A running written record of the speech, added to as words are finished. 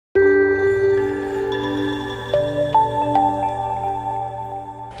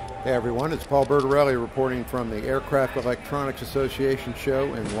Hey everyone, it's Paul Bertorelli reporting from the Aircraft Electronics Association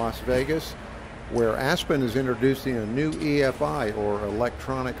show in Las Vegas, where Aspen is introducing a new EFI, or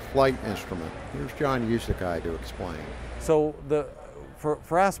electronic flight instrument. Here's John Usikai to explain. So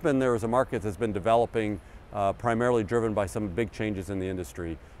for Aspen, there is a market that's been developing primarily driven by some big changes in the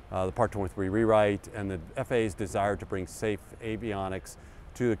industry. The Part 23 rewrite and the FAA's desire to bring safe avionics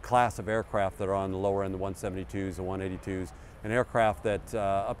to the class of aircraft that are on the lower end, the 172s, the 182s, an aircraft that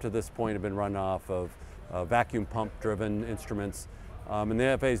up to this point have been run off of vacuum pump driven instruments. And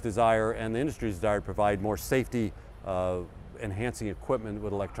the FAA's desire and the industry's desire to provide more safety enhancing equipment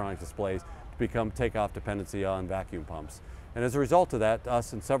with electronic displays to take off dependency on vacuum pumps. And as a result of that,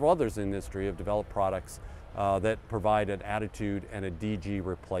 us and several others in the industry have developed products that provide an attitude and a DG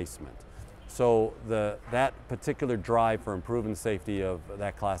replacement. So that particular drive for improving safety of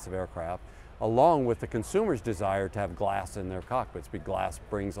that class of aircraft, along with the consumer's desire to have glass in their cockpits. Because glass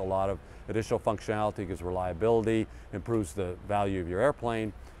brings a lot of additional functionality, gives reliability, improves the value of your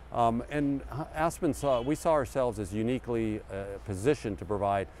airplane. And Aspen we saw ourselves as uniquely positioned to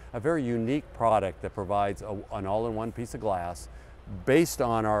provide a very unique product that provides an all-in-one piece of glass based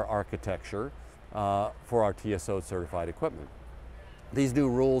on our architecture for our TSO certified equipment. These new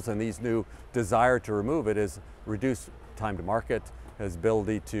rules and these new desire to remove it is reduce time to market, has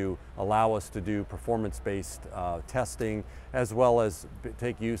ability to allow us to do performance-based testing, as well as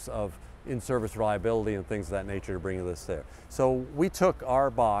take use of in-service reliability and things of that nature to bring this there. So we took our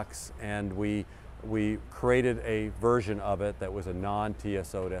box and we created a version of it that was a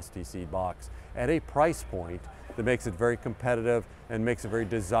non-TSO'd STC box at a price point that makes it very competitive and makes it very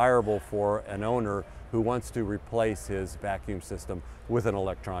desirable for an owner who wants to replace his vacuum system with an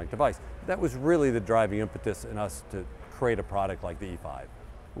electronic device. That was really the driving impetus in us to create a product like the E5.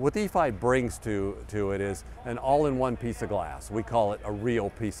 What the E5 brings to it is an all-in-one piece of glass. We call it a real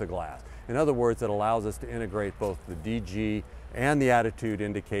piece of glass. In other words, it allows us to integrate both the DG and the attitude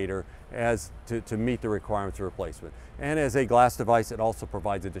indicator to meet the requirements of replacement. And as a glass device, it also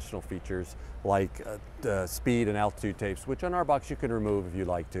provides additional features like speed and altitude tapes, which on our box you can remove if you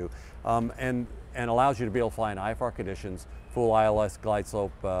like to, and allows you to be able to fly in IFR conditions, full ILS glide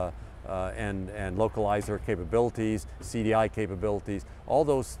slope and localizer capabilities, CDI capabilities, all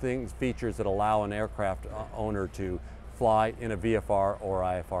those features that allow an aircraft owner to fly in a VFR or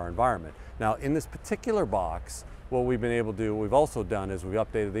IFR environment. Now in this particular box, what we've been able to do, we've also done is we've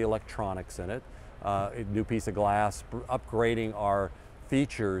updated the electronics in it, a new piece of glass, upgrading our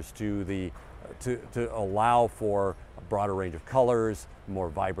features to allow for a broader range of colors, more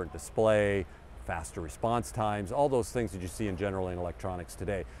vibrant display, faster response times, all those things that you see in general in electronics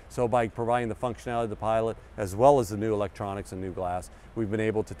today. So by providing the functionality of the pilot, as well as the new electronics and new glass, we've been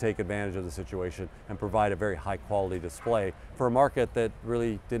able to take advantage of the situation and provide a very high quality display for a market that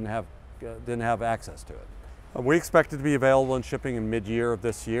really didn't have access to it. We expect it to be available and shipping in mid-year of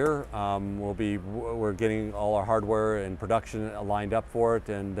this year. We're getting all our hardware and production lined up for it,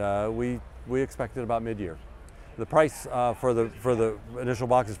 and we expect it about mid-year. The price for the initial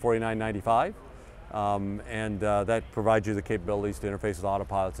box is $49.95, and that provides you the capabilities to interface with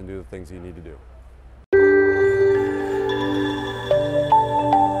autopilots and do the things you need to do.